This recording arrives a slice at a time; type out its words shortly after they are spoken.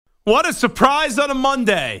What a surprise on a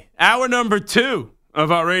Monday. Hour number 2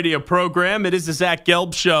 of our radio program. It is the Zach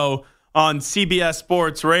Gelb Show on CBS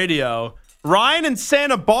Sports Radio. Ryan in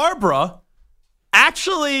Santa Barbara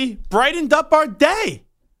actually brightened up our day.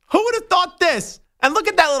 Who would have thought this? And look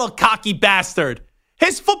at that little cocky bastard.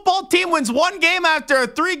 His football team wins one game after a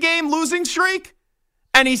 3-game losing streak,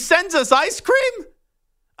 and he sends us ice cream?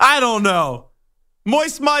 I don't know.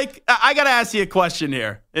 Moist Mike, I got to ask you a question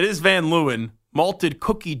here. It is Van Leeuwen. Malted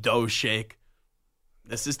cookie dough shake.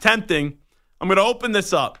 This is tempting. I'm going to open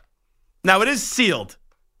this up. Now, it is sealed.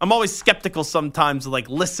 I'm always skeptical sometimes of like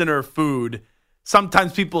listener food.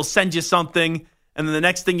 Sometimes people send you something, and then the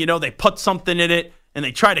next thing you know, they put something in it, and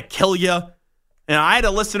they try to kill you. And I had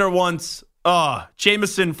a listener once,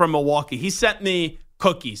 Jameson from Milwaukee. He sent me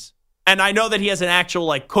cookies. And I know that he has an actual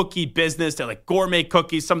like cookie business. They're like gourmet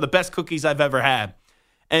cookies, some of the best cookies I've ever had.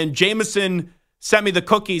 And Jameson sent me the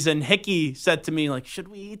cookies, and Hickey said to me, like, should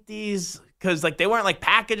we eat these? Because, like, they weren't, like,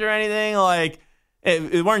 packaged or anything. Like,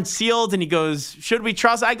 it weren't sealed. And he goes, should we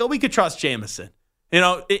trust? I go, we could trust Jameson. You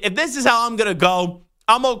know, if this is how I'm going to go,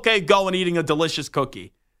 I'm okay going eating a delicious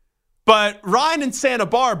cookie. But Ryan in Santa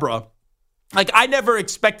Barbara, like, I never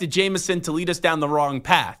expected Jameson to lead us down the wrong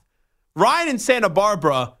path. Ryan in Santa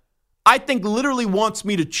Barbara, I think, literally wants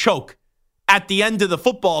me to choke at the end of the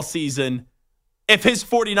football season if his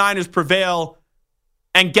 49ers prevail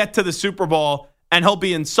and get to the Super Bowl, and he'll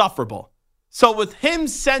be insufferable. So with him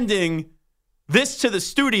sending this to the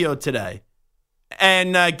studio today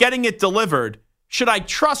and getting it delivered, should I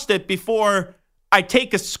trust it before I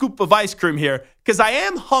take a scoop of ice cream here? Because I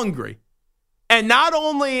am hungry. And not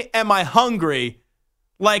only am I hungry,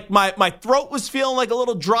 like my throat was feeling like a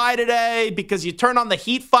little dry today because you turn on the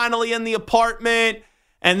heat finally in the apartment,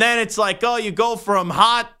 and then it's like, oh, you go from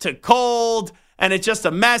hot to cold, and it's just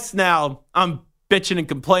a mess now. I'm bitching and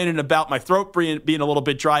complaining about my throat being a little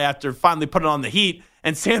bit dry after finally putting on the heat.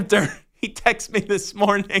 And Samter, he texts me this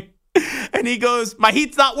morning, and he goes, my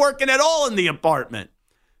heat's not working at all in the apartment.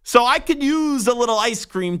 So I could use a little ice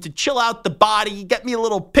cream to chill out the body, get me a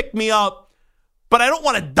little pick-me-up, but I don't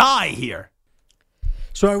want to die here.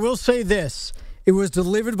 So I will say this. It was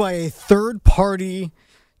delivered by a third-party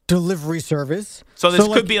delivery service. So this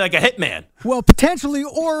could be like a hitman. Well, potentially,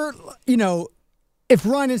 or, you know, if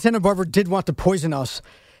Ryan in Santa Barbara did want to poison us,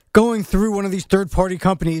 going through one of these third-party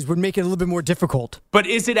companies would make it a little bit more difficult. But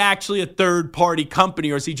is it actually a third-party company,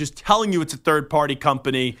 or is he just telling you it's a third-party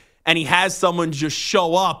company, and he has someone just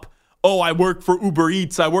show up, oh, I work for Uber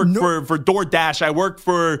Eats, I work for DoorDash, I work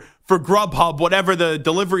for Grubhub, whatever the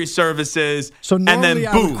delivery service is, so and then boom.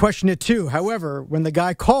 I would question it too. However, when the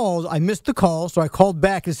guy called, I missed the call, so I called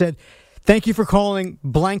back and said, thank you for calling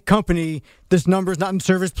blank company. This number is not in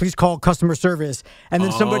service. Please call customer service. And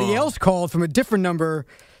then somebody else called from a different number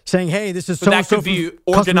saying, hey, this is so-and-so that could be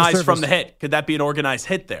organized from the hit. Could that be an organized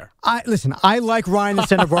hit there? Listen, I like Ryan in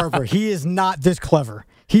Santa Barbara. He is not this clever.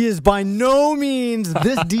 He is by no means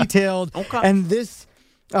this detailed and this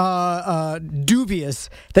dubious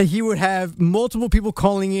that he would have multiple people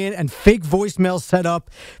calling in and fake voicemails set up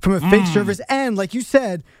from a fake service. And like you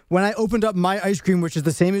said, when I opened up my ice cream, which is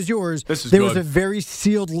the same as yours, there was a very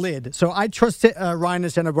sealed lid. So I trust Ryan in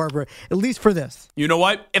Santa Barbara, at least for this. You know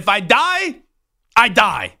what? If I die, I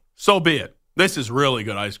die. So be it. This is really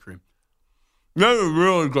good ice cream. This is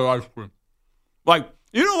really good ice cream. Like,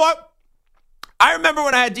 you know what? I remember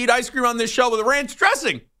when I had to eat ice cream on this show with a ranch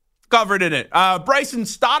dressing covered in it. Bryson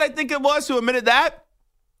Stott, I think it was, who admitted that.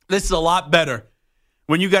 This is a lot better.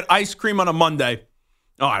 When you get ice cream on a Monday,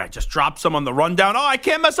 oh, I just dropped some on the rundown. Oh, I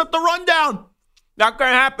can't mess up the rundown. Not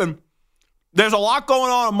going to happen. There's a lot going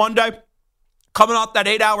on Monday. Coming off that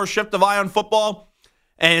 8-hour shift of Ion football.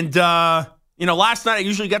 And, last night I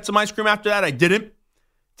usually get some ice cream after that. I didn't.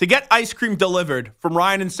 To get ice cream delivered from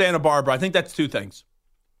Ryan in Santa Barbara, I think that's two things.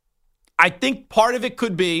 I think part of it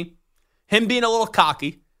could be him being a little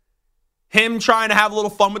cocky, him trying to have a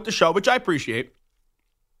little fun with the show, which I appreciate.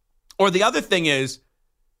 Or the other thing is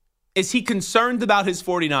he concerned about his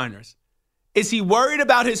 49ers? Is he worried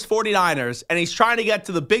about his 49ers and he's trying to get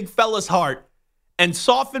to the big fella's heart and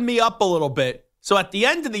soften me up a little bit so at the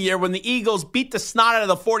end of the year when the Eagles beat the snot out of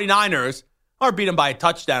the 49ers or beat them by a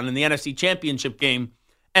touchdown in the NFC Championship game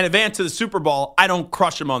and advance to the Super Bowl, I don't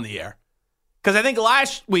crush him on the air. Because I think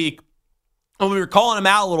last week when we were calling him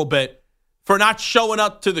out a little bit for not showing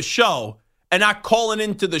up to the show and not calling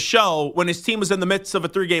into the show when his team was in the midst of a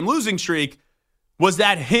 3-game losing streak, was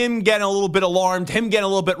that him getting a little bit alarmed, him getting a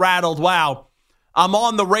little bit rattled. Wow, I'm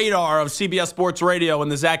on the radar of CBS Sports Radio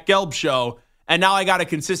and the Zach Gelb Show, and now I got to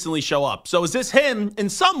consistently show up. So is this him in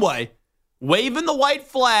some way waving the white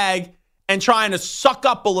flag and trying to suck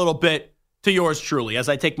up a little bit to yours truly as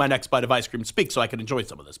I take my next bite of ice cream and speak so I can enjoy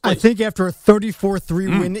some of this. Please. I think after a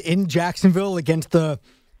 34-3 win in Jacksonville against a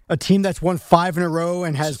team that's won 5 in a row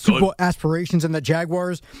and has Super Bowl aspirations in the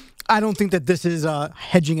Jaguars, I don't think that this is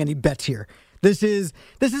hedging any bets here. This is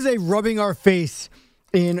a rubbing our face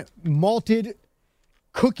in malted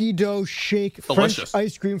cookie dough shake Delicious. French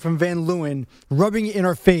ice cream from Van Leeuwen, rubbing it in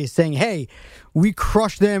our face, saying, hey, we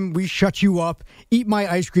crushed them, we shut you up, eat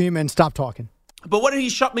my ice cream and stop talking. But what did he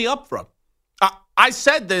shut me up from? I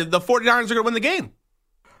said the 49ers are going to win the game.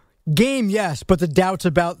 Game, yes, but the doubts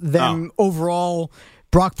about them overall,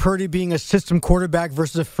 Brock Purdy being a system quarterback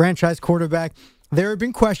versus a franchise quarterback, there have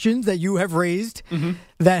been questions that you have raised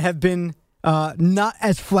that have been not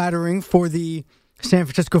as flattering for the San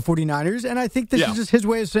Francisco 49ers, and I think this is just his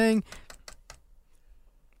way of saying,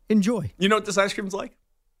 enjoy. You know what this ice cream's like?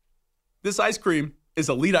 This ice cream is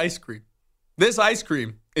elite ice cream. This ice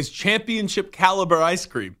cream is championship caliber ice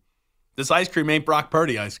cream. This ice cream ain't Brock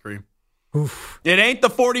Purdy ice cream. Oof. It ain't the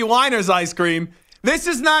 49ers ice cream. This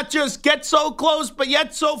is not just get so close but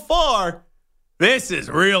yet so far. This is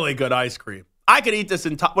really good ice cream. I could eat this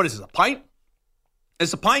in what is this, a pint?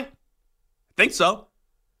 It's a pint? I think so.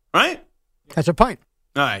 Right? That's a pint.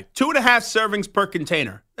 All right. 2.5 servings per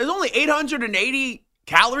container. There's only 880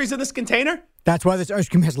 calories in this container. That's why this ice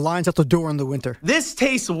cream has lines out the door in the winter. This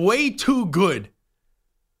tastes way too good.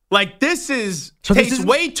 Like, this tastes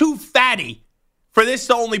way too fatty for this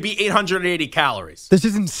to only be 880 calories. This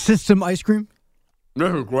isn't system ice cream?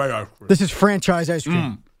 This is great ice cream. This is franchise ice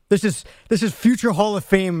cream. This is future Hall of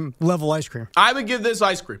Fame level ice cream. I would give this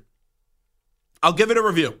ice cream, I'll give it a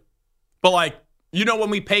review. But, like, you know when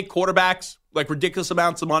we pay quarterbacks, like, ridiculous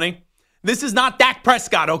amounts of money? This is not Dak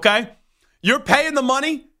Prescott, okay? You're paying the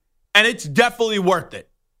money, and it's definitely worth it.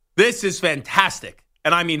 This is fantastic.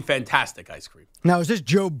 And I mean fantastic ice cream. Now, is this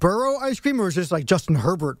Joe Burrow ice cream or is this like Justin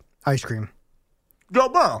Herbert ice cream? Joe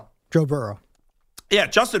Burrow. Joe Burrow. Yeah,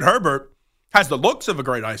 Justin Herbert has the looks of a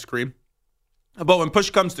great ice cream. But when push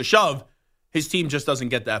comes to shove, his team just doesn't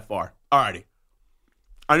get that far. All righty.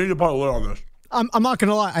 I need to put a lid on this. I'm not going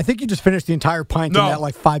to lie. I think you just finished the entire pint in that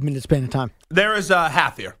 5-minute span of time. There is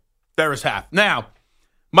half here. There is half. Now,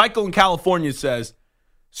 Michael in California says,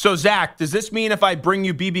 so, Zach, does this mean if I bring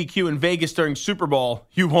you BBQ in Vegas during Super Bowl,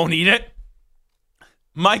 you won't eat it?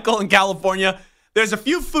 Michael in California, there's a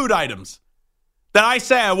few food items that I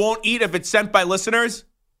say I won't eat if it's sent by listeners.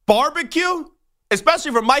 Barbecue,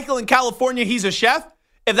 especially for Michael in California, he's a chef.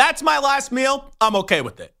 If that's my last meal, I'm okay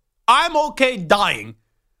with it. I'm okay dying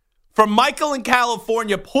from Michael in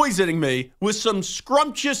California poisoning me with some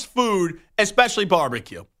scrumptious food, especially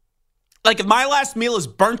barbecue. Like if my last meal is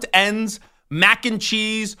burnt ends, mac and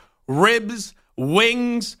cheese, ribs,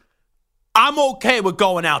 wings, I'm okay with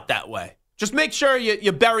going out that way. Just make sure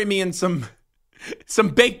you bury me in some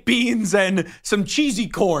baked beans and some cheesy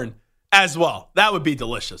corn as well. That would be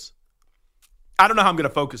delicious. I don't know how I'm going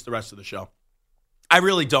to focus the rest of the show. I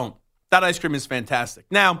really don't. That ice cream is fantastic.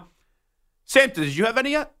 Now, Santa, did you have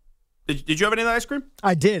any yet? Did you have any of that ice cream?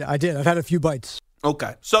 I did. I've had a few bites.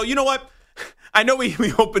 Okay. So, you know what? I know we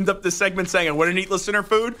opened up this segment saying I wouldn't eat listener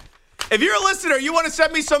food. If you're a listener, you want to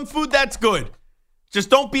send me some food, that's good. Just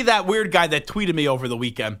don't be that weird guy that tweeted me over the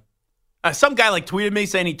weekend. Some guy tweeted me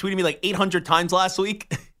saying he tweeted me 800 times last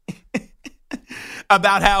week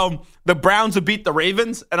about how the Browns would beat the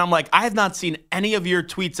Ravens. And I'm like, I have not seen any of your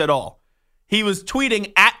tweets at all. He was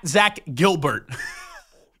tweeting at Zach Gilbert.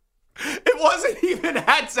 It wasn't even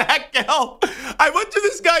at Zach Gil. I went to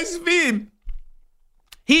this guy's feed.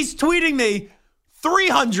 He's tweeting me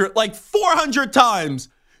 300, 400 times.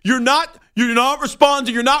 You're not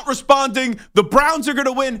responding. You're not responding. The Browns are going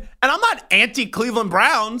to win. And I'm not anti-Cleveland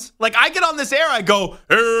Browns. I get on this air, I go,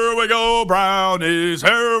 here we go, Brownies,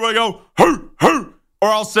 here we go, hoo, hoo. Or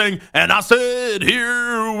I'll sing, and I said,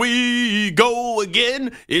 here we go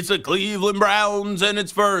again. It's a Cleveland Browns, and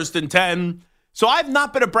it's 1st and 10. So I've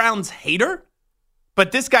not been a Browns hater,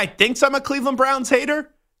 but this guy thinks I'm a Cleveland Browns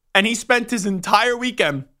hater, and he spent his entire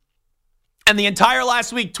weekend and the entire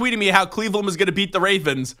last week tweeting me how Cleveland was going to beat the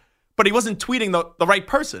Ravens, but he wasn't tweeting the right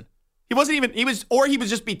person. He would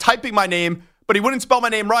just be typing my name, but he wouldn't spell my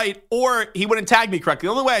name right, or he wouldn't tag me correctly.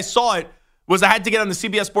 The only way I saw it was I had to get on the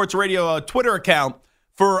CBS Sports Radio Twitter account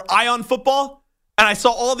for Ion Football, and I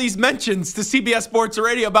saw all these mentions to CBS Sports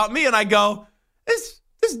Radio about me, and I go, this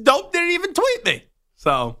dope didn't even tweet me.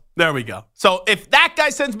 So there we go. So if that guy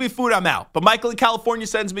sends me food, I'm out. But Michael in California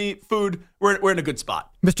sends me food, we're in a good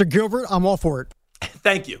spot. Mr. Gilbert, I'm all for it.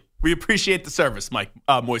 Thank you. We appreciate the service, Mike,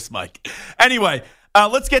 Moist Mike. Anyway,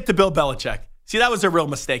 let's get to Bill Belichick. See, that was a real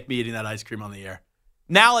mistake, me eating that ice cream on the air.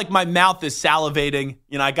 Now, my mouth is salivating.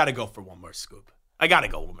 I got to go for one more scoop. I got to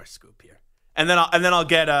go one more scoop here. and then I'll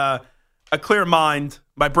get a clear mind.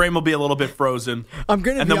 My brain will be a little bit frozen. And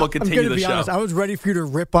then we'll continue the show. Honest, I was ready for you to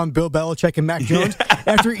rip on Bill Belichick and Mac Jones.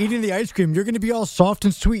 After eating the ice cream, you're going to be all soft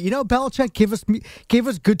and sweet. Belichick gave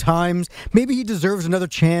us good times. Maybe he deserves another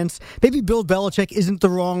chance. Maybe Bill Belichick isn't the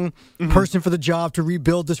wrong person for the job to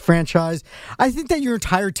rebuild this franchise. I think that your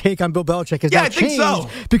entire take on Bill Belichick has now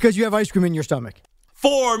changed because you have ice cream in your stomach.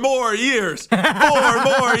 4 more years. 4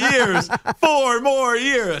 more years. 4 more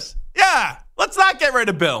years. Yeah, let's not get rid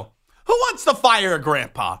of Bill. Who wants to fire a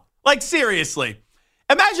grandpa? Like, seriously.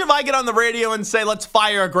 Imagine if I get on the radio and say, let's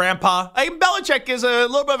fire a grandpa. Belichick is a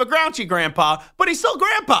little bit of a grouchy grandpa, but he's still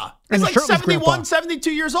grandpa. He's like 71, grandpa.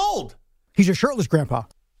 72 years old. He's a shirtless grandpa.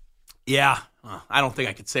 Yeah. I don't think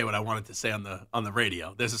I could say what I wanted to say on the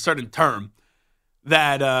radio. There's a certain term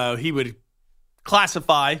that he would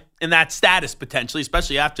classify in that status, potentially,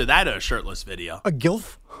 especially after that shirtless video. A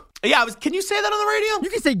gilf? Yeah, can you say that on the radio? You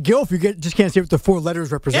can say gilf, just can't say what the 4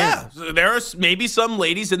 letters represent. Yeah, there are maybe some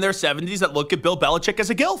ladies in their 70s that look at Bill Belichick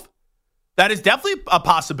as a gilf. That is definitely a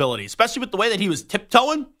possibility, especially with the way that he was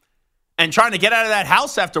tiptoeing and trying to get out of that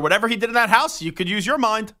house after whatever he did in that house. You could use your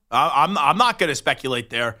mind. I'm not going to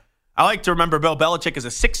speculate there. I like to remember Bill Belichick as a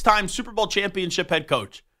 6-time Super Bowl championship head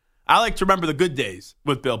coach. I like to remember the good days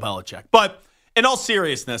with Bill Belichick. But in all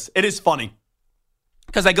seriousness, it is funny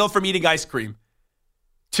because I go from eating ice cream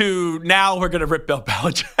to now we're going to rip Bill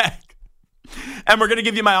Belichick. And we're going to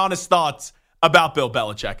give you my honest thoughts about Bill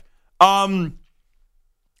Belichick. I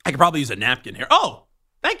could probably use a napkin here. Oh,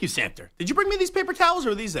 thank you, Samter. Did you bring me these paper towels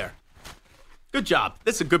or are these there? Good job.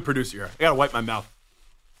 This is a good producer here. I got to wipe my mouth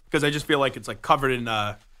because I just feel like it's like covered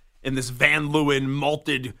in this Van Leeuwen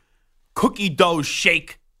malted cookie dough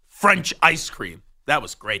shake French ice cream. That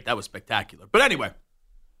was great. That was spectacular. But anyway,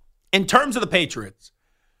 in terms of the Patriots,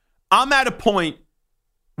 I'm at a point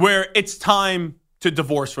where it's time to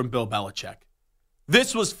divorce from Bill Belichick.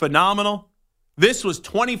 This was phenomenal. This was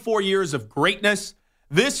 24 years of greatness.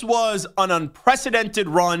 This was an unprecedented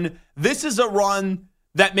run. This is a run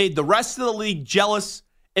that made the rest of the league jealous.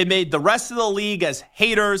 It made the rest of the league as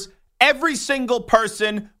haters. Every single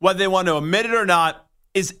person, whether they want to admit it or not,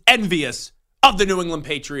 is envious of the New England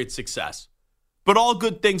Patriots' success. But all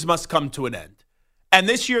good things must come to an end. And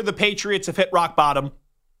this year, the Patriots have hit rock bottom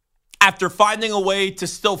after finding a way to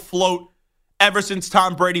still float ever since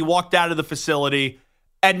Tom Brady walked out of the facility.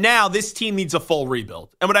 And now this team needs a full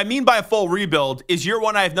rebuild. And what I mean by a full rebuild is year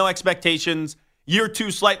 1, I have no expectations. Year 2,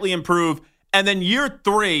 slightly improve. And then year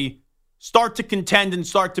 3, start to contend and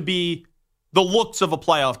start to be the looks of a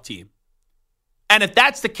playoff team. And if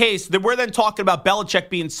that's the case, then we're then talking about Belichick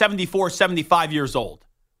being 74, 75 years old.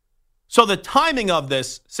 So the timing of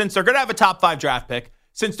this, since they're going to have a top 5 draft pick,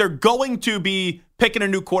 since they're going to be picking a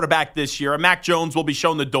new quarterback this year, and Mac Jones will be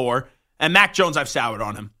shown the door. And Mac Jones, I've soured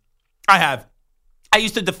on him. I have. I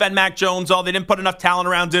used to defend Mac Jones. Oh, they didn't put enough talent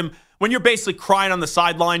around him. When you're basically crying on the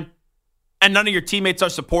sideline and none of your teammates are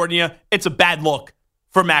supporting you, it's a bad look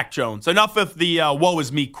for Mac Jones. Enough of the woe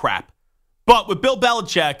is me crap. But with Bill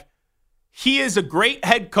Belichick, he is a great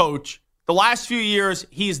head coach. The last few years,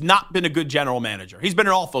 he has not been a good general manager. He's been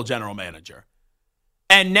an awful general manager.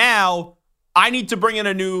 And now I need to bring in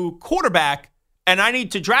a new quarterback, and I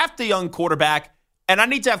need to draft a young quarterback, and I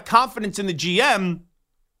need to have confidence in the GM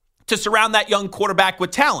to surround that young quarterback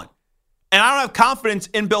with talent. And I don't have confidence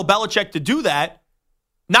in Bill Belichick to do that.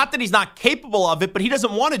 Not that he's not capable of it, but he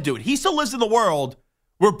doesn't want to do it. He still lives in the world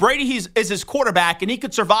where Brady is his quarterback, and he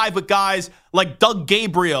could survive with guys like Doug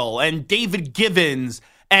Gabriel and David Givens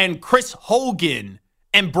and Chris Hogan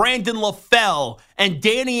and Brandon LaFell and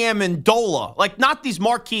Danny Amendola. Like, not these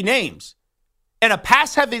marquee names. In a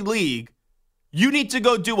pass-heavy league, you need to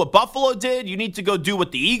go do what Buffalo did. You need to go do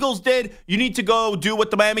what the Eagles did. You need to go do what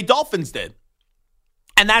the Miami Dolphins did.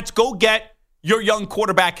 And that's go get your young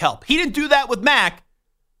quarterback help. He didn't do that with Mac.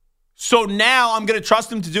 So now I'm going to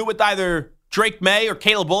trust him to do it with either Drake May or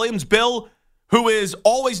Caleb Williams. Bill, who is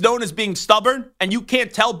always known as being stubborn, and you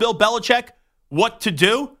can't tell Bill Belichick what to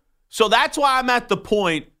do. So that's why I'm at the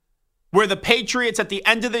point where the Patriots at the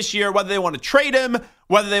end of this year, whether they want to trade him,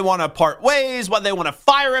 whether they want to part ways, whether they want to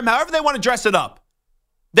fire him, however they want to dress it up,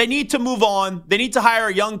 they need to move on. They need to hire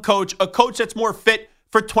a young coach, a coach that's more fit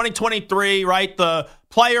for 2023, right? The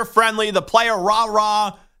player-friendly, the player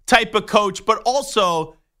rah-rah type of coach. But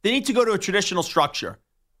also, they need to go to a traditional structure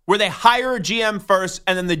where they hire a GM first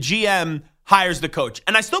and then the GM hires the coach.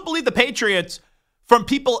 And I still believe the Patriots, from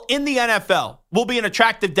people in the NFL, will be an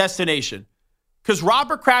attractive destination. Because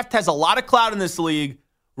Robert Kraft has a lot of clout in this league.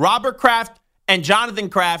 Robert Kraft and Jonathan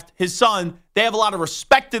Kraft, his son, they have a lot of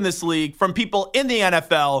respect in this league from people in the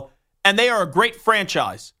NFL, and they are a great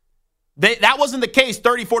franchise. That wasn't the case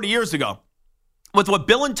 30, 40 years ago. with what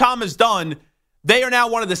Bill and Tom has done, they are now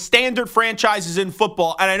one of the standard franchises in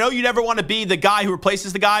football. And I know you never want to be the guy who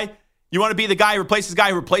replaces the guy. You want to be the guy who replaces the guy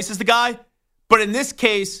who replaces the guy. But in this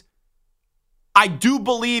case, I do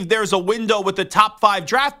believe there's a window with the top 5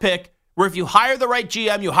 draft pick where if you hire the right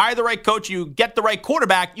GM, you hire the right coach, you get the right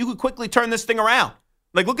quarterback, you could quickly turn this thing around.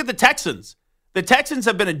 Like, look at the Texans. The Texans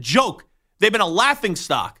have been a joke. They've been a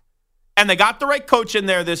laughingstock. And they got the right coach in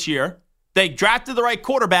there this year. They drafted the right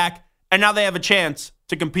quarterback, and now they have a chance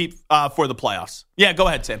to compete for the playoffs. Yeah, go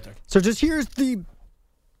ahead, Sam. So just here's the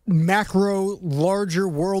macro, larger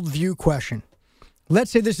worldview question.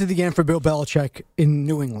 Let's say this is the end for Bill Belichick in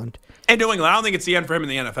New England. In New England. I don't think it's the end for him in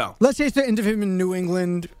the NFL. Let's say it's the end of him in New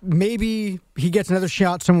England. Maybe he gets another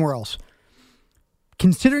shot somewhere else.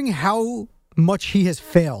 Considering how much he has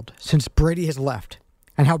failed since Brady has left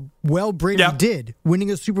and how well Brady did, winning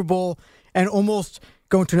a Super Bowl and almost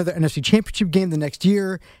going to another NFC Championship game the next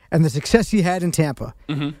year, and the success he had in Tampa.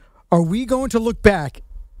 Mm-hmm. Are we going to look back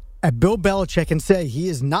at Bill Belichick and say he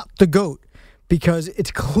is not the GOAT because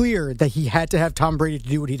it's clear that he had to have Tom Brady to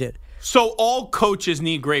do what he did? So all coaches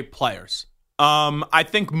need great players. I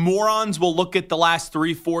think morons will look at the last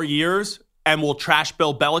 3-4 years and will trash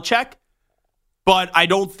Bill Belichick, but I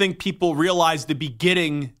don't think people realize the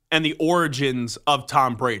beginning and the origins of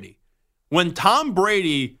Tom Brady. When Tom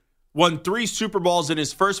Brady won 3 Super Bowls in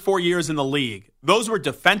his first 4 years in the league, those were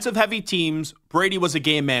defensive-heavy teams. Brady was a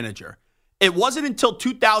game manager. It wasn't until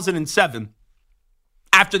 2007,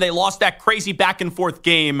 after they lost that crazy back-and-forth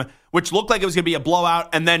game, which looked like it was going to be a blowout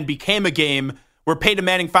and then became a game, where Peyton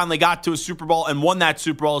Manning finally got to a Super Bowl and won that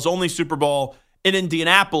Super Bowl, his only Super Bowl in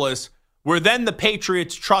Indianapolis, where then the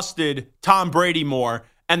Patriots trusted Tom Brady more,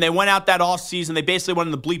 and they went out that offseason. They basically went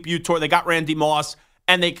on the Bleep U tour. They got Randy Moss,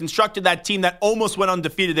 and they constructed that team that almost went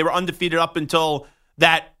undefeated. They were undefeated up until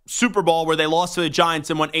that Super Bowl where they lost to the Giants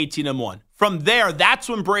and went 18-1. From there, that's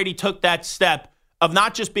when Brady took that step of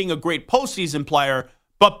not just being a great postseason player,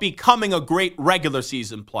 but becoming a great regular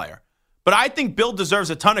season player. But I think Bill deserves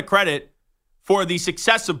a ton of credit for the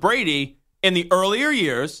success of Brady in the earlier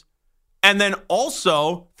years, and then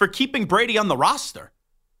also for keeping Brady on the roster.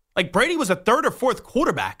 Like, Brady was a 3rd or 4th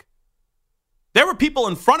quarterback. There were people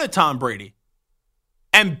in front of Tom Brady.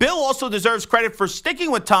 And Bill also deserves credit for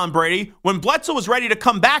sticking with Tom Brady when Bledsoe was ready to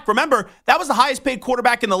come back. Remember, that was the highest paid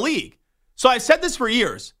quarterback in the league. So I said this for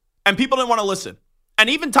years, and people didn't want to listen. And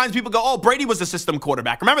even times people go, oh, Brady was a system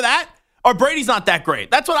quarterback. Remember that? Or Brady's not that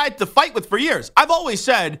great. That's what I had to fight with for years. I've always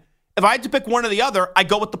said, if I had to pick one or the other, I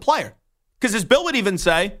go with the player. Because as Bill would even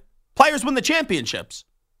say, players win the championships.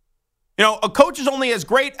 You know, a coach is only as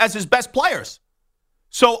great as his best players.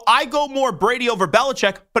 So I go more Brady over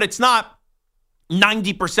Belichick, but it's not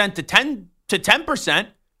 90% to 10%.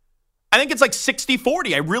 I think it's like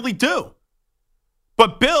 60-40. I really do.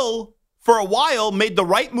 But Bill, for a while, made the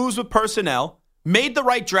right moves with personnel, made the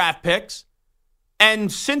right draft picks,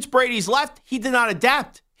 and since Brady's left, he did not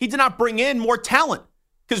adapt. He did not bring in more talent.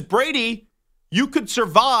 Because Brady, you could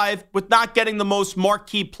survive with not getting the most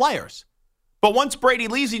marquee players. But once Brady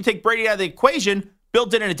leaves and you take Brady out of the equation, Bill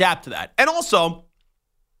didn't adapt to that. And also,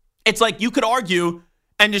 it's like you could argue,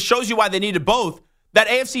 and it shows you why they needed both, that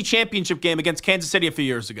AFC Championship game against Kansas City a few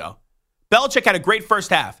years ago. Belichick had a great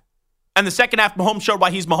first half. And the second half, Mahomes showed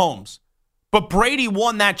why he's Mahomes. But Brady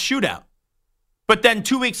won that shootout. But then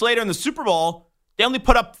 2 weeks later in the Super Bowl, they only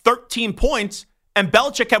put up 13 points, and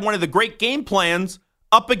Belichick had one of the great game plans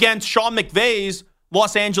up against Sean McVay's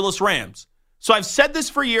Los Angeles Rams. So I've said this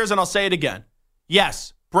for years, and I'll say it again.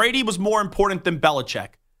 Yes, Brady was more important than Belichick.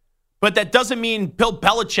 But that doesn't mean Bill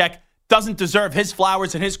Belichick doesn't deserve his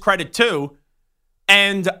flowers and his credit too.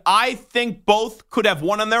 And I think both could have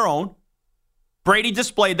won on their own. Brady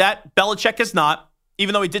displayed that. Belichick has not,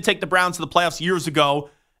 even though he did take the Browns to the playoffs years ago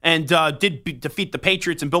and did defeat the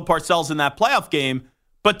Patriots and Bill Parcells in that playoff game.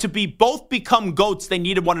 But to be both become GOATs, they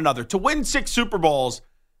needed one another. To win 6 Super Bowls,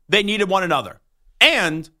 they needed one another.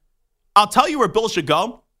 And I'll tell you where Bill should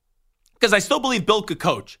go, because I still believe Bill could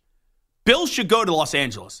coach. Bill should go to Los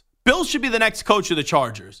Angeles. Bill should be the next coach of the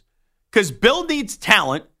Chargers, because Bill needs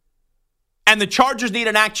talent, and the Chargers need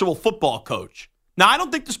an actual football coach. Now, I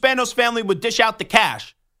don't think the Spanos family would dish out the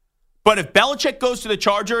cash, but if Belichick goes to the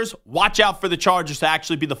Chargers, watch out for the Chargers to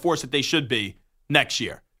actually be the force that they should be next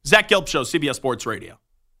year. Zach Gelb Show, CBS Sports Radio.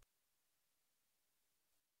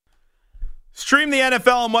 Stream the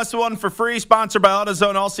NFL on West One for free, sponsored by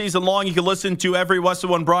AutoZone all season long. You can listen to every West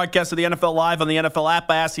One broadcast of the NFL live on the NFL app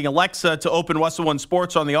by asking Alexa to open West One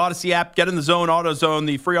Sports on the Odyssey app. Get in the zone. AutoZone,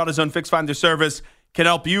 the free AutoZone Fix Finder service, can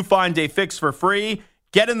help you find a fix for free.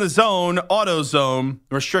 Get in the zone. AutoZone.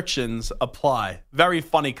 Restrictions apply. Very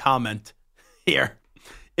funny comment here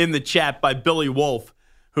in the chat by Billy Wolf,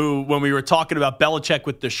 who, when we were talking about Belichick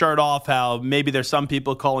with the shirt off, how maybe there's some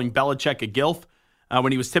people calling Belichick a gilf.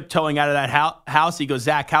 When he was tiptoeing out of that house, he goes,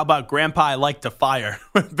 Zach, how about Grandpa I like to fire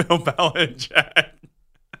with Bill Belichick?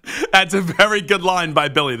 That's a very good line by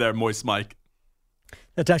Billy there, Moist Mike.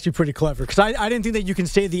 That's actually pretty clever, because I didn't think that you can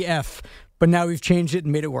say the F, but now we've changed it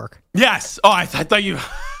and made it work. Yes. Oh, I thought you...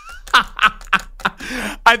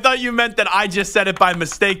 I thought you meant that I just said it by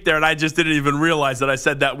mistake there, and I just didn't even realize that I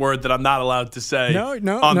said that word that I'm not allowed to say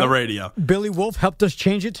on the radio. Billy Wolf helped us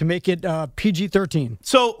change it to make it PG-13.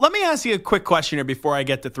 So let me ask you a quick question here before I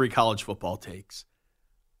get to 3 college football takes.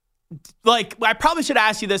 Like, I probably should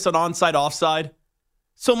ask you this on Onside, Offside.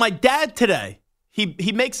 So my dad today,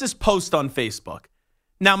 he makes this post on Facebook.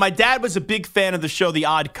 Now, my dad was a big fan of the show The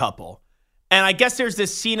Odd Couple. And I guess there's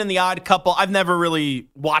this scene in The Odd Couple. I've never really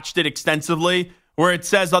watched it extensively, where it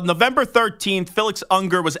says on November 13th, Felix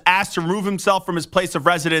Unger was asked to remove himself from his place of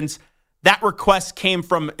residence. That request came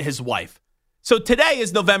from his wife. So today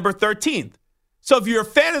is November 13th. So if you're a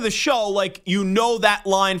fan of the show, like, you know that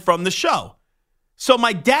line from the show. So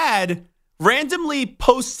my dad randomly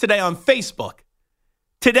posts today on Facebook.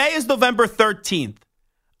 Today is November 13th.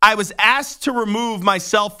 I was asked to remove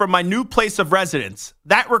myself from my new place of residence.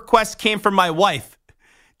 That request came from my wife.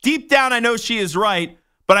 Deep down, I know she is right,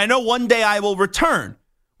 but I know one day I will return.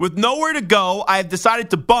 With nowhere to go, I have decided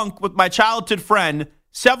to bunk with my childhood friend.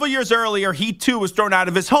 Several years earlier, he too was thrown out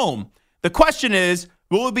of his home. The question is,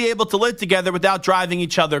 will we be able to live together without driving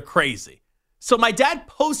each other crazy? So my dad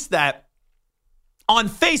posts that on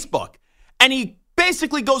Facebook, and he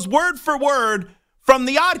basically goes word for word from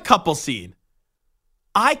the Odd Couple scene.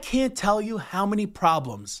 I can't tell you how many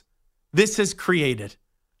problems this has created.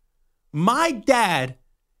 My dad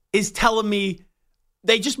is telling me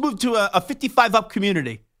they just moved to a 55 up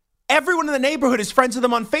community. Everyone in the neighborhood is friends with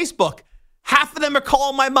them on Facebook. Half of them are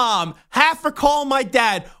calling my mom. Half are calling my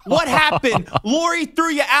dad. What happened? Lori threw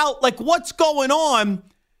you out. Like, what's going on?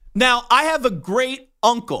 Now, I have a great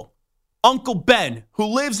uncle, Uncle Ben, who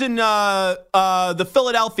lives in the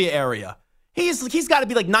Philadelphia area. He's got to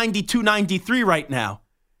be like 92, 93 right now.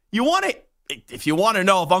 If you want to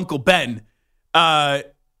know if Uncle Ben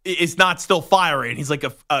is not still fiery, and he's like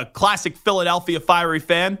a classic Philadelphia fiery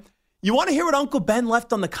fan, you want to hear what Uncle Ben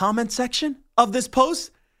left on the comment section of this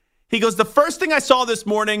post? He goes, the first thing I saw this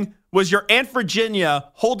morning was your Aunt Virginia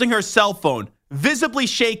holding her cell phone, visibly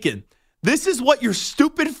shaken. This is what your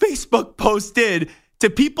stupid Facebook post did to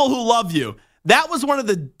people who love you. That was one of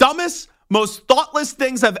the dumbest, most thoughtless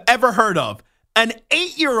things I've ever heard of. An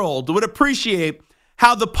 8-year-old would appreciate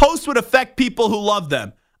how the post would affect people who love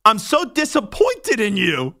them. I'm so disappointed in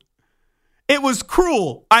you. It was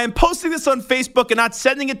cruel. I am posting this on Facebook and not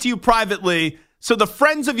sending it to you privately, so the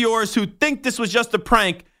friends of yours who think this was just a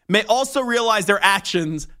prank may also realize their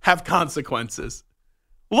actions have consequences.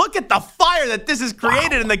 Look at the fire that this has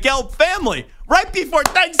created in the Gelb family right before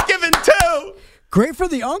Thanksgiving, too. Great for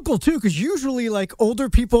the uncle, too, because usually, like, older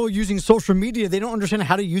people using social media, they don't understand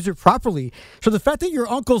how to use it properly. So the fact that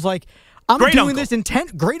your uncle's like, great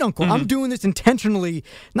uncle. I'm doing this intentionally,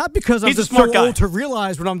 not because I'm just so old to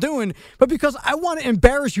realize what I'm doing, but because I want to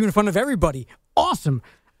embarrass you in front of everybody. Awesome.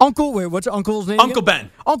 What's Uncle's name? Uncle Ben.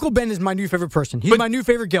 Uncle Ben is my new favorite person. He's my new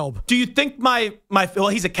favorite Gelb. Do you think well,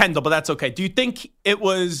 he's a Kendall, but that's okay. Do you think it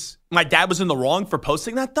was my dad was in the wrong for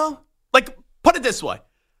posting that, though? Like, put it this way.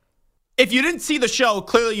 If you didn't see the show,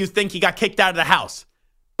 clearly you think he got kicked out of the house.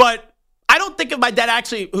 But I don't think of my dad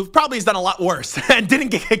actually, who probably has done a lot worse and didn't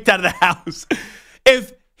get kicked out of the house.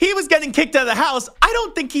 If he was getting kicked out of the house, I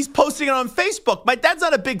don't think he's posting it on Facebook. My dad's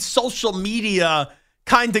not a big social media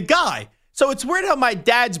kind of guy. So it's weird how my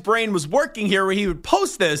dad's brain was working here where he would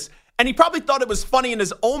post this, and he probably thought it was funny in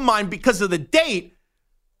his own mind because of the date.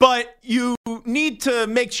 But you need to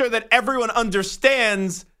make sure that everyone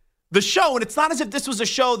understands the show. And it's not as if this was a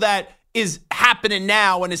show that is happening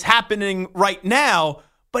now and is happening right now.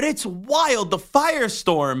 But it's wild, the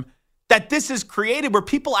firestorm that this has created where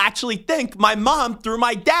people actually think my mom threw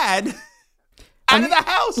my dad out of the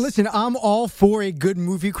house. Listen, I'm all for a good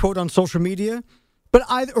movie quote on social media, but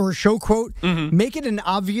or a show quote, make it an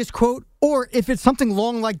obvious quote, or if it's something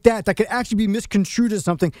long like that could actually be misconstrued as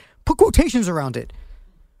something, put quotations around it.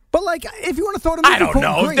 But, like, if you want to throw it in a movie quote, I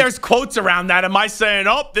don't know. great. If there's quotes around that, am I saying,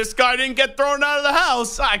 this guy didn't get thrown out of the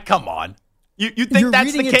house? Come on. You think You're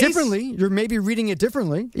that's the reading case? it differently. You're maybe reading it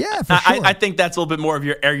differently. Yeah, for sure. I think that's a little bit more of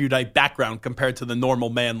your erudite background compared to the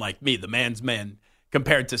normal man like me, the man's man,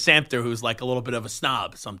 compared to Samter, who's like a little bit of a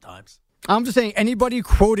snob sometimes. I'm just saying, anybody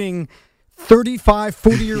quoting 35,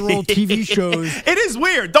 40-year-old TV shows. It is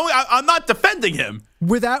weird. I'm not defending him.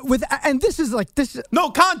 And this is no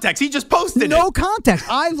context. He just posted no context.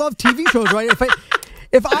 I love TV shows, right?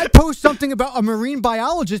 If I post something about a marine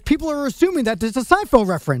biologist, people are assuming that there's a Seinfeld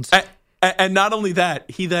reference. And not only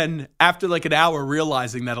that, he then, after like an hour,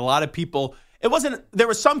 realizing that a lot of people, there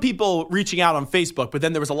were some people reaching out on Facebook, but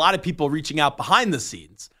then there was a lot of people reaching out behind the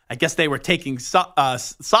scenes. I guess they were taking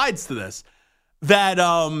sides to this.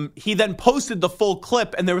 That he then posted the full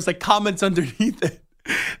clip, and there was like comments underneath it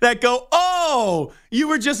that go, "Oh, you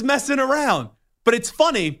were just messing around." But it's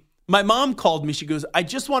funny. My mom called me. She goes, "I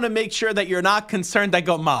just want to make sure that you're not concerned." I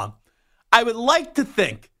go, "Mom, I would like to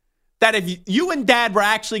think that if you and Dad were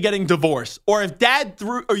actually getting divorced, or if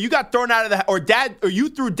you got thrown out of the, or you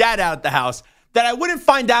threw Dad out of the house, that I wouldn't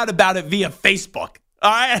find out about it via Facebook." All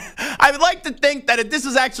right. I would like to think that if this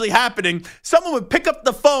is actually happening, someone would pick up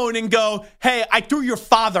the phone and go, "Hey, I threw your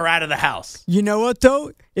father out of the house." You know what,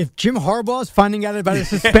 though? If Jim Harbaugh is finding out about a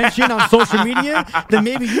suspension on social media, then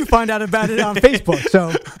maybe you find out about it on Facebook.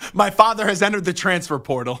 So my father has entered the transfer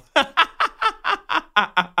portal.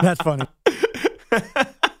 That's funny.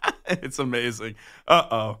 It's amazing.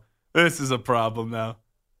 Uh-oh. This is a problem now.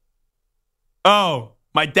 Oh,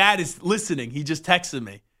 my dad is listening. He just texted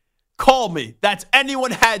me. "Call me. That's anyone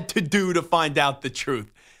had to do to find out the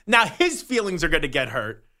truth." Now, his feelings are going to get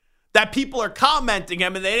hurt. That people are commenting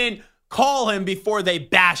him and they didn't call him before they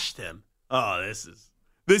bashed him. Oh,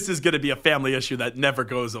 this is going to be a family issue that never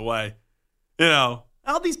goes away. You know,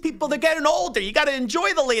 all these people, they're getting older. You got to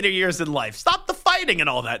enjoy the later years in life. Stop the fighting and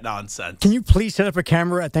all that nonsense. Can you please set up a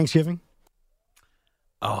camera at Thanksgiving?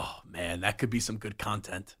 Oh, man, that could be some good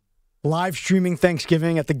content. Live streaming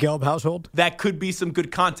Thanksgiving at the Gelb household? That could be some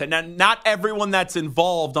good content. Now, not everyone that's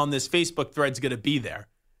involved on this Facebook thread is going to be there.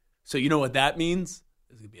 So you know what that means?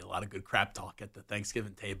 There's going to be a lot of good crap talk at the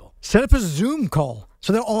Thanksgiving table. Set up a Zoom call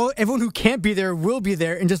so that everyone who can't be there will be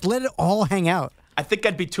there, and just let it all hang out. I think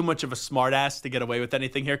I'd be too much of a smartass to get away with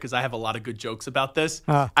anything here because I have a lot of good jokes about this.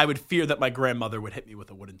 I would fear that my grandmother would hit me with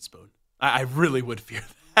a wooden spoon. I really would fear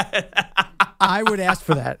that. I would ask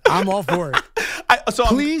for that. I'm all for it.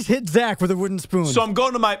 Please hit Zach with a wooden spoon. So I'm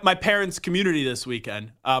going to my parents' community this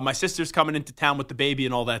weekend. My sister's coming into town with the baby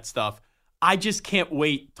and all that stuff. I just can't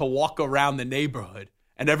wait to walk around the neighborhood,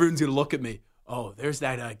 and everyone's going to look at me. "Oh, there's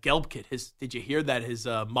that Gelb kid. Did you hear that his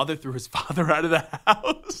mother threw his father out of the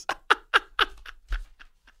house?"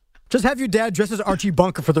 Just have your dad dress as Archie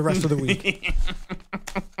Bunker for the rest of the week.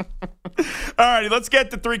 All righty, let's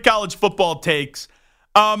get to 3 college football takes.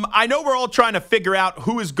 I know we're all trying to figure out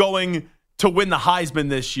who is going to win the Heisman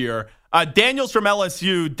this year. Daniels from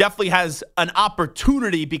LSU definitely has an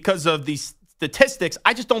opportunity because of the statistics.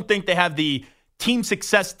 I just don't think they have the team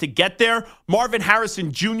success to get there. Marvin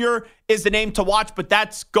Harrison Jr. is the name to watch, but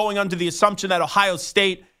that's going under the assumption that Ohio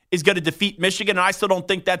State is going to defeat Michigan, and I still don't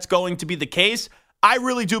think that's going to be the case. I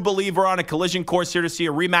really do believe we're on a collision course here to see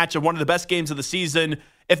a rematch of one of the best games of the season,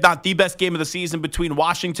 if not the best game of the season, between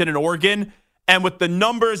Washington and Oregon. And with the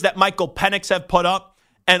numbers that Michael Penix have put up,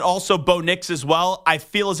 and also Bo Nix as well, I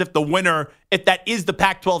feel as if the winner, if that is the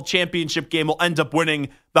Pac-12 championship game, will end up winning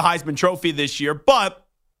the Heisman Trophy this year. But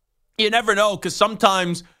you never know, because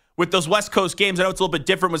sometimes with those West Coast games, I know it's a little bit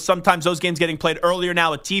different with sometimes those games getting played earlier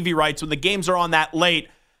now with TV rights. When the games are on that late,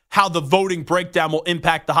 how the voting breakdown will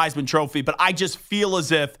impact the Heisman Trophy. But I just feel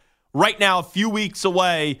as if right now, a few weeks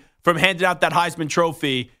away from handing out that Heisman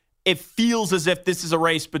Trophy, it feels as if this is a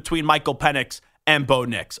race between Michael Penix and Bo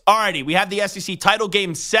Nix. All righty, we have the SEC title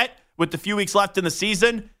game set with a few weeks left in the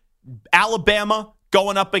season. Alabama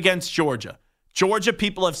going up against Georgia. Georgia,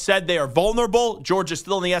 people have said they are vulnerable. Georgia's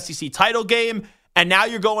still in the SEC title game. And now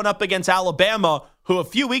you're going up against Alabama, who a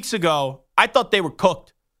few weeks ago, I thought they were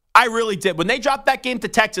cooked. I really did. When they dropped that game to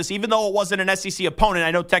Texas, even though it wasn't an SEC opponent,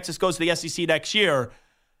 I know Texas goes to the SEC next year,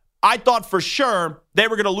 I thought for sure they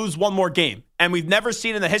were going to lose one more game. And we've never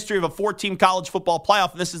seen in the history of a 4-team college football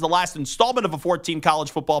playoff, and this is the last installment of a 4-team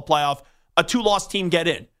college football playoff, a 2-loss team get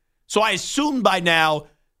in. So I assumed by now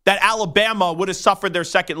that Alabama would have suffered their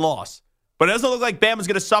second loss. But it doesn't look like Bama's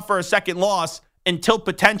going to suffer a second loss until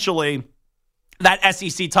potentially that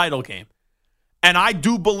SEC title game. And I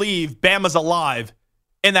do believe Bama's alive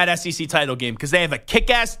in that SEC title game because they have a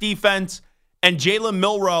kick-ass defense, and Jalen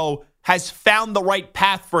Milroe has found the right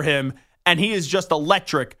path for him, and he is just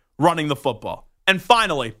electric running the football. And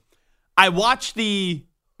finally, I watched the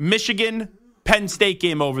Michigan-Penn State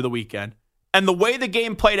game over the weekend, and the way the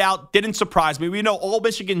game played out didn't surprise me. We know all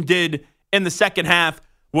Michigan did in the second half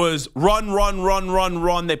was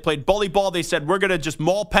run. They played bully ball. They said, we're going to just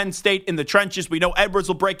maul Penn State in the trenches. We know Edwards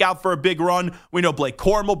will break out for a big run. We know Blake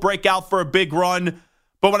Corum will break out for a big run.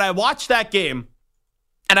 But when I watched that game,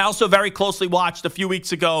 and I also very closely watched a few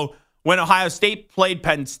weeks ago when Ohio State played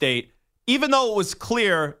Penn State, even though it was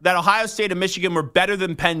clear that Ohio State and Michigan were better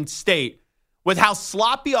than Penn State, with how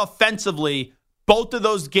sloppy offensively both of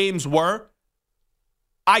those games were,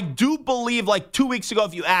 I do believe, like 2 weeks ago,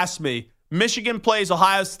 if you asked me, Michigan plays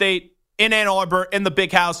Ohio State in Ann Arbor in the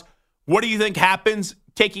Big House. What do you think happens,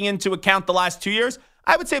 taking into account the last 2 years?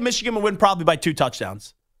 I would say Michigan will win probably by 2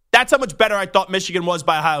 touchdowns. That's how much better I thought Michigan was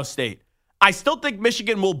by Ohio State. I still think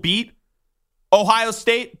Michigan will beat Ohio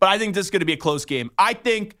State, but I think this is going to be a close game. I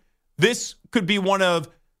think this could be one of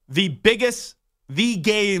the biggest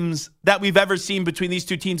games that we've ever seen between these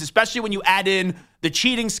two teams, especially when you add in the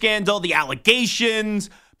cheating scandal, the allegations,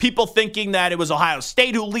 people thinking that it was Ohio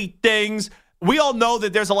State who leaked things. We all know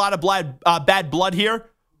that there's a lot of bad blood here,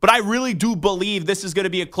 but I really do believe this is going to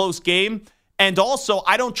be a close game. And also,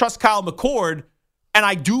 I don't trust Kyle McCord, and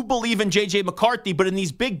I do believe in J.J. McCarthy, but in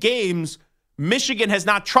these big games, Michigan has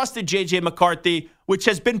not trusted J.J. McCarthy, which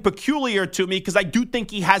has been peculiar to me because I do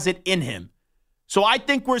think he has it in him. So I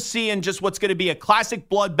think we're seeing just what's going to be a classic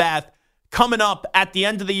bloodbath coming up at the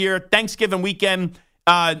end of the year, Thanksgiving weekend,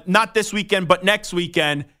 not this weekend, but next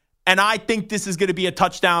weekend. And I think this is going to be a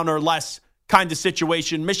touchdown or less kind of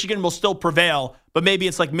situation. Michigan will still prevail, but maybe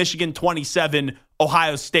it's like Michigan 27,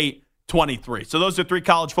 Ohio State 23. So those are 3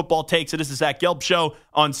 college football takes. This is Zach Gelb Show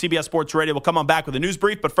on CBS Sports Radio. We'll come on back with a news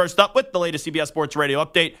brief, but first up with the latest CBS Sports Radio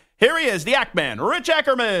update, here he is, the Ackman, Rich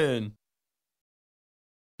Ackerman.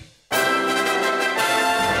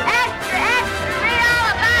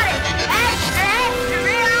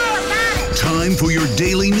 Time for your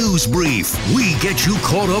daily news brief. We get you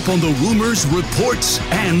caught up on the rumors, reports,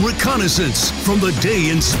 and reconnaissance from the day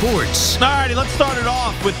in sports. All righty, let's start it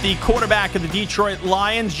off with the quarterback of the Detroit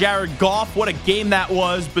Lions, Jared Goff. What a game that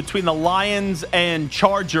was between the Lions and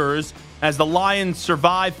Chargers as the Lions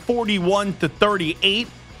survived 41-38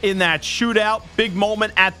 in that shootout. Big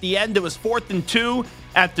moment at the end. It was 4th and 2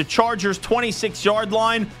 at the Chargers' 26-yard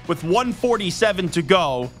line with 1:47 to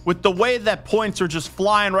go. With the way that points are just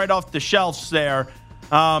flying right off the shelves there,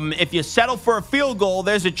 if you settle for a field goal,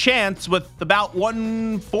 there's a chance with about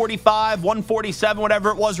 1:45, 1:47, whatever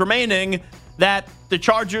it was remaining, that the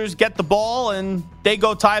Chargers get the ball and they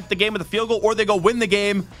go tie up the game with a field goal, or they go win the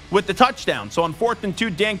game with the touchdown. So on 4th and 2,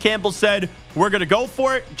 Dan Campbell said, we're going to go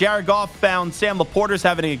for it. Jared Goff found Sam Laporta's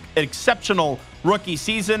having an exceptional rookie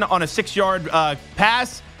season on a 6-yard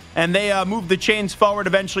pass, and they moved the chains forward,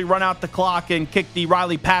 eventually run out the clock and kick the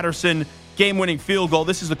Riley Patterson game-winning field goal.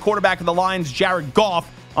 This is the quarterback of the Lions, Jared Goff,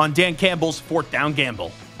 on Dan Campbell's 4th down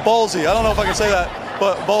gamble. Ballsy. I don't know if I can say that,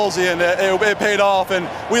 but ballsy, and it paid off. And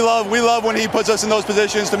we love when he puts us in those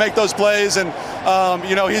positions to make those plays. And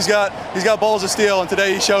he's got balls of steel, and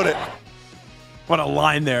today he showed it. What a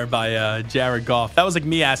line there by Jared Goff. That was like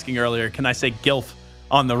me asking earlier, can I say GILF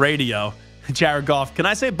on the radio? Jared Goff, can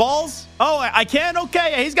I say balls? Oh, I can?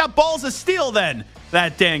 Okay, he's got balls of steel then,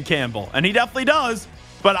 that Dan Campbell. And he definitely does,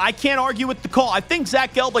 but I can't argue with the call. I think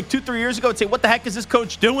Zach Gelb, like 2-3 years ago, would say, what the heck is this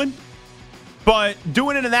coach doing? But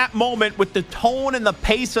doing it in that moment with the tone and the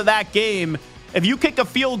pace of that game, if you kick a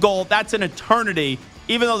field goal, that's an eternity,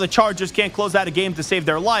 even though the Chargers can't close out a game to save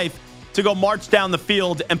their life, to go march down the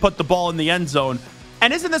field and put the ball in the end zone.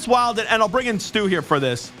 And isn't this wild? And I'll bring in Stu here for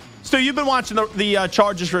this. Stu, you've been watching the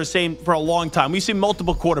Chargers for a long time. We've seen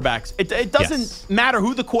multiple quarterbacks. It doesn't matter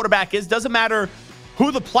who the quarterback is. Doesn't matter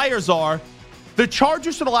who the players are. The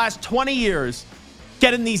Chargers for the last 20 years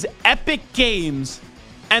get in these epic games,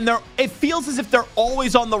 and it feels as if they're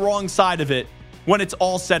always on the wrong side of it when it's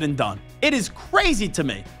all said and done. It is crazy to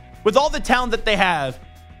me, with all the talent that they have,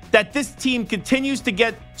 that this team continues to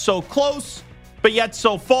get so close, but yet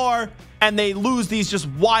so far, and they lose these just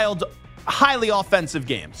wild, highly offensive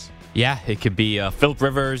games. Yeah, it could be Phillip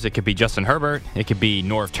Rivers, it could be Justin Herbert, it could be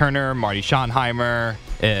Norv Turner, Marty Schottenheimer,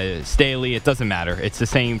 Staley. It doesn't matter. It's the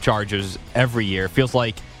same Chargers every year. It feels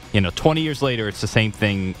like, 20 years later, it's the same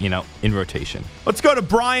thing, in rotation. Let's go to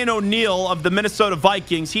Brian O'Neill of the Minnesota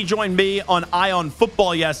Vikings. He joined me on Eye on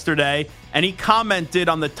Football yesterday, and he commented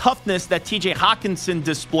on the toughness that TJ Hawkinson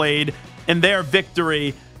displayed in their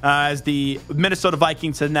victory as the Minnesota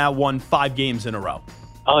Vikings have now won 5 games in a row.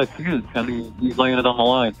 Oh, it's huge. I mean, he's laying it on the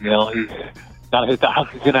line. He's got to hit the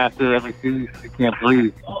oxygen after every series. He can't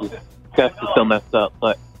breathe. His chest is still messed up.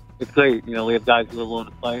 But it's great. We have guys who are willing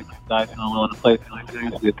to fight, guys who are willing to play for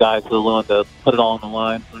injuries. We have guys who are willing to put it all on the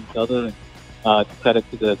line for each other. And to credit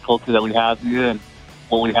to the culture that we have here and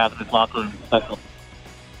what we have in this locker room is special.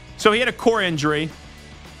 So he had a core injury.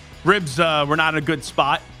 Ribs were not in a good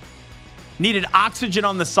spot. Needed oxygen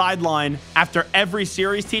on the sideline after every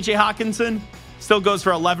series, TJ Hawkinson. Still goes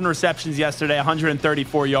for 11 receptions yesterday,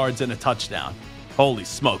 134 yards and a touchdown. Holy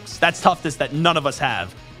smokes. That's toughness that none of us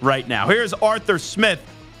have right now. Here's Arthur Smith.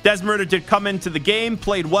 Desmond Ridder did come into the game,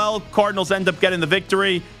 played well. Cardinals end up getting the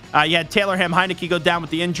victory. You had Taylor Ham-Heineke go down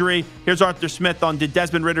with the injury. Here's Arthur Smith on did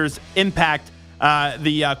Desmond Ridder's impact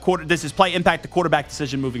does his play impact the quarterback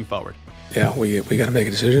decision moving forward? Yeah, we got to make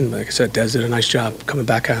a decision. Like I said, Des did a nice job coming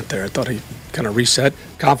back out there. I thought he kind of reset,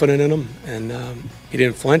 confident in him, and he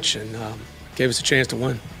didn't flinch and gave us a chance to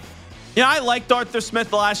win. You know, I liked Arthur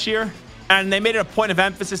Smith last year, and they made it a point of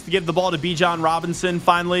emphasis to give the ball to Bijan Robinson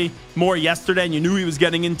finally more yesterday, and you knew he was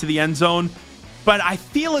getting into the end zone. But I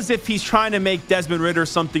feel as if he's trying to make Desmond Ridder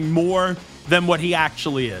something more than what he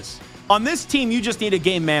actually is. On this team, you just need a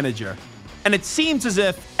game manager. And it seems as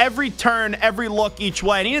if every turn, every look each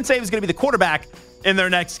way, and he didn't say he was going to be the quarterback in their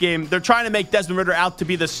next game, they're trying to make Desmond Ridder out to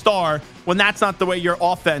be the star when that's not the way your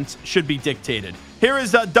offense should be dictated. Here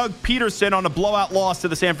is Doug Peterson on a blowout loss to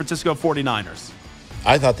the San Francisco 49ers.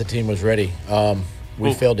 I thought the team was ready.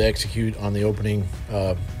 We failed to execute on the opening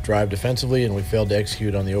drive defensively, and we failed to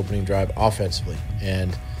execute on the opening drive offensively.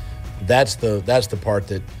 And that's the part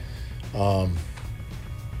that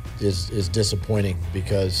is disappointing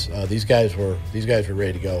because these guys were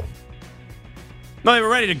ready to go. No, they were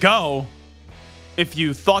ready to go if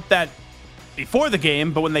you thought that before the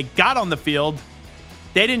game, but when they got on the field,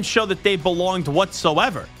 they didn't show that they belonged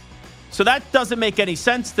whatsoever. So that doesn't make any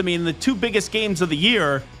sense to me. In the two biggest games of the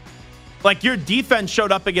year, like your defense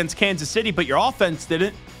showed up against Kansas City, but your offense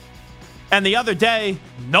didn't. And the other day,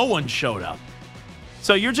 no one showed up.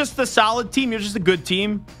 So you're just a solid team. You're just a good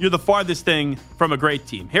team. You're the farthest thing from a great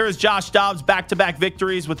team. Here is Josh Dobbs, back-to-back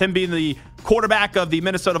victories with him being the quarterback of the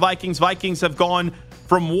Minnesota Vikings. Vikings have gone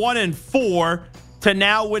from 1-4 to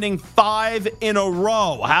now winning 5 in a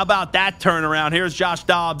row. How about that turnaround? Here's Josh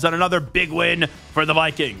Dobbs on another big win for the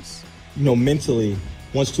Vikings. You know, mentally,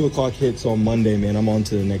 once 2 o'clock hits on Monday, man, I'm on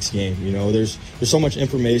to the next game. You know, there's so much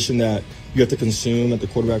information that you have to consume at the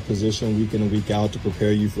quarterback position week in and week out to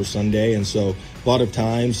prepare you for Sunday. And so a lot of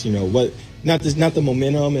times, you know, not the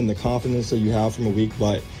momentum and the confidence that you have from a week,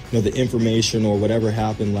 but, you know, the information or whatever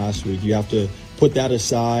happened last week, you have to put that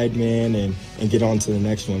aside, man, and get on to the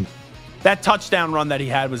next one. That touchdown run that he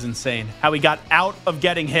had was insane. How he got out of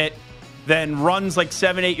getting hit, then runs like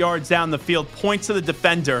 7-8 yards down the field, points to the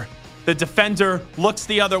defender. The defender looks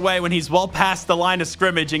the other way when he's well past the line of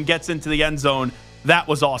scrimmage and gets into the end zone. That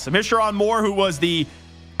was awesome. Here's Sherrone Moore, who was the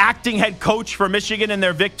acting head coach for Michigan in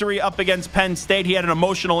their victory up against Penn State. He had an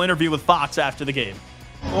emotional interview with Fox after the game.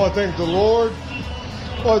 I want to thank the Lord.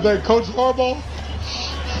 I want to thank Coach Harbaugh.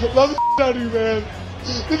 Love the out of you, man.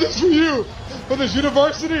 This is for you. For this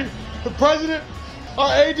university, the president,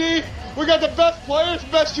 our AD. We got the best players,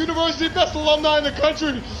 best university, best alumni in the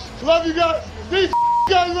country. Love you guys. These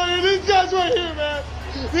guys right here, man.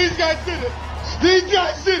 These guys did it. These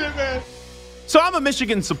guys did it, man. So I'm a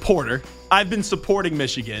Michigan supporter. I've been supporting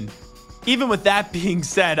Michigan. Even with that being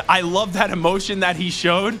said, I love that emotion that he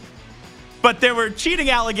showed. But there were cheating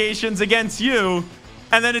allegations against you.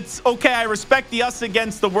 And then it's, okay, I respect the us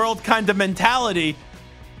against the world kind of mentality.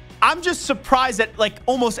 I'm just surprised that, like,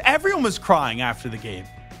 almost everyone was crying after the game.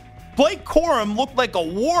 Blake Corum looked like a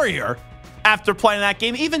warrior after playing that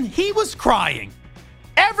game. Even he was crying.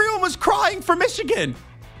 Everyone was crying for Michigan.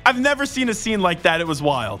 I've never seen a scene like that. It was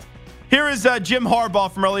wild. Here is Jim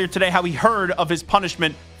Harbaugh from earlier today, how he heard of his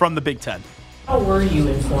punishment from the Big Ten. How were you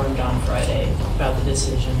informed on Friday about the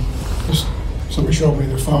decision? Just somebody showed me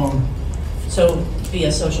their phone. So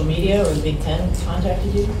via social media, or the Big Ten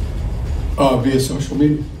contacted you? Via social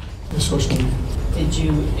media. Did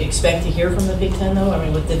you expect to hear from the Big Ten, though? I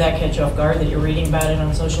mean, did that catch you off guard that you're reading about it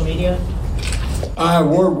on social media?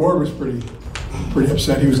 Ward was pretty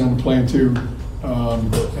upset. He was on the plane, too.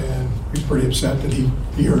 And he was pretty upset that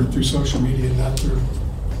he heard it through social media and not through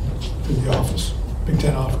the office, Big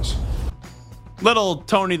Ten office. Little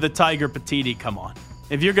Tony the Tiger Petiti, come on.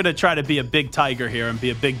 If you're going to try to be a big tiger here and be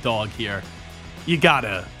a big dog here, you got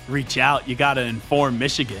to reach out. You got to inform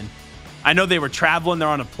Michigan. I know they were traveling. They're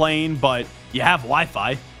on a plane, but you have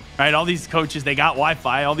Wi-Fi, right? All these coaches, they got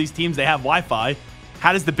Wi-Fi. All these teams, they have Wi-Fi.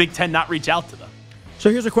 How does the Big Ten not reach out to them?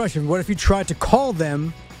 So here's a question. What if you tried to call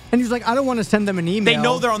them and he was like, I don't want to send them an email. They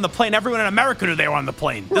know they're on the plane. Everyone in America knew they were on the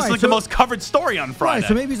plane. This is like the most covered story on Friday. Right,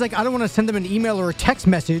 so maybe he's like, I don't want to send them an email or a text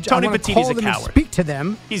message. Tony I want to Petiti's call a them coward. and speak to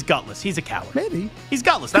them. He's gutless. He's a coward. Maybe. He's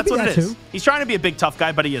gutless. That's what it is. Too. He's trying to be a big tough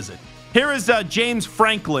guy, but he isn't. Here is James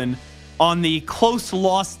Franklin on the close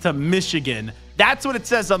loss to Michigan. That's what it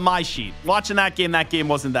says on my sheet. Watching that game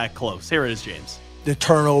wasn't that close. Here it is, James. The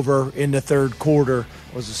turnover in the third quarter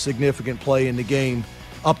was a significant play in the game.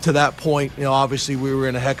 Up to that point, you know, obviously we were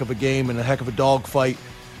in a heck of a game and a heck of a dogfight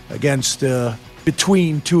against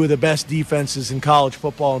between two of the best defenses in college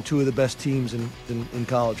football and two of the best teams in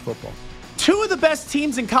college football. Two of the best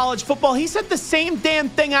teams in college football. He said the same damn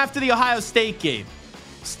thing after the Ohio State game.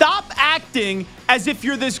 Stop acting as if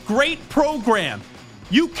you're this great program.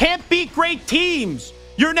 You can't beat great teams.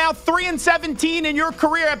 You're now 3-17 in your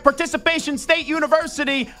career at Participation State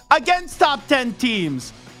University against top 10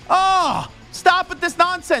 teams. Stop with this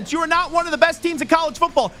nonsense. You are not one of the best teams in college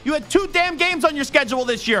football. You had 2 damn games on your schedule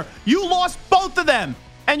this year. You lost both of them,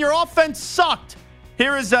 and your offense sucked.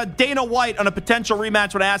 Here is Dana White on a potential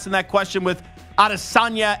rematch when I asked him that question with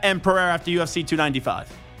Adesanya and Pereira after UFC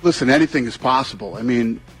 295. Listen, anything is possible. I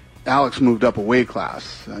mean, Alex moved up a weight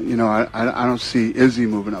class. I don't see Izzy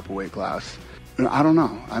moving up a weight class. I don't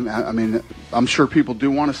know. I mean, I'm sure people do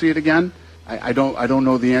want to see it again. I don't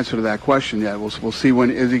know the answer to that question yet. We'll see when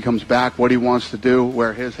Izzy comes back, what he wants to do,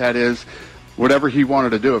 where his head is, whatever he wanted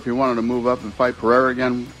to do. If he wanted to move up and fight Pereira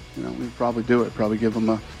again, we'd probably do it. Probably give him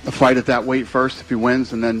a fight at that weight first if he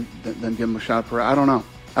wins, and then give him a shot at Pereira. I don't know.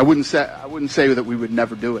 I wouldn't say that we would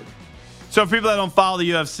never do it. So for people that don't follow the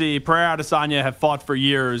UFC, Pereira and Adesanya have fought for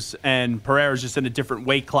years, and Pereira's just in a different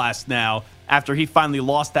weight class now. After he finally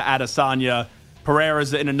lost to Adesanya,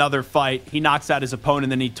 Pereira's in another fight. He knocks out his opponent,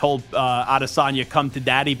 and then he told Adesanya, come to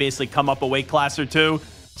daddy, basically come up a weight class or two.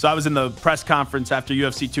 So I was in the press conference after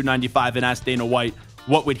UFC 295 and asked Dana White,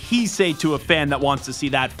 what would he say to a fan that wants to see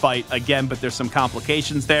that fight again? But there's some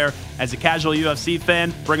complications there. As a casual UFC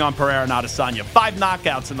fan, bring on Pereira and Adesanya. 5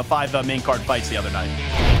 knockouts in the 5 main card fights the other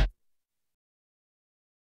night.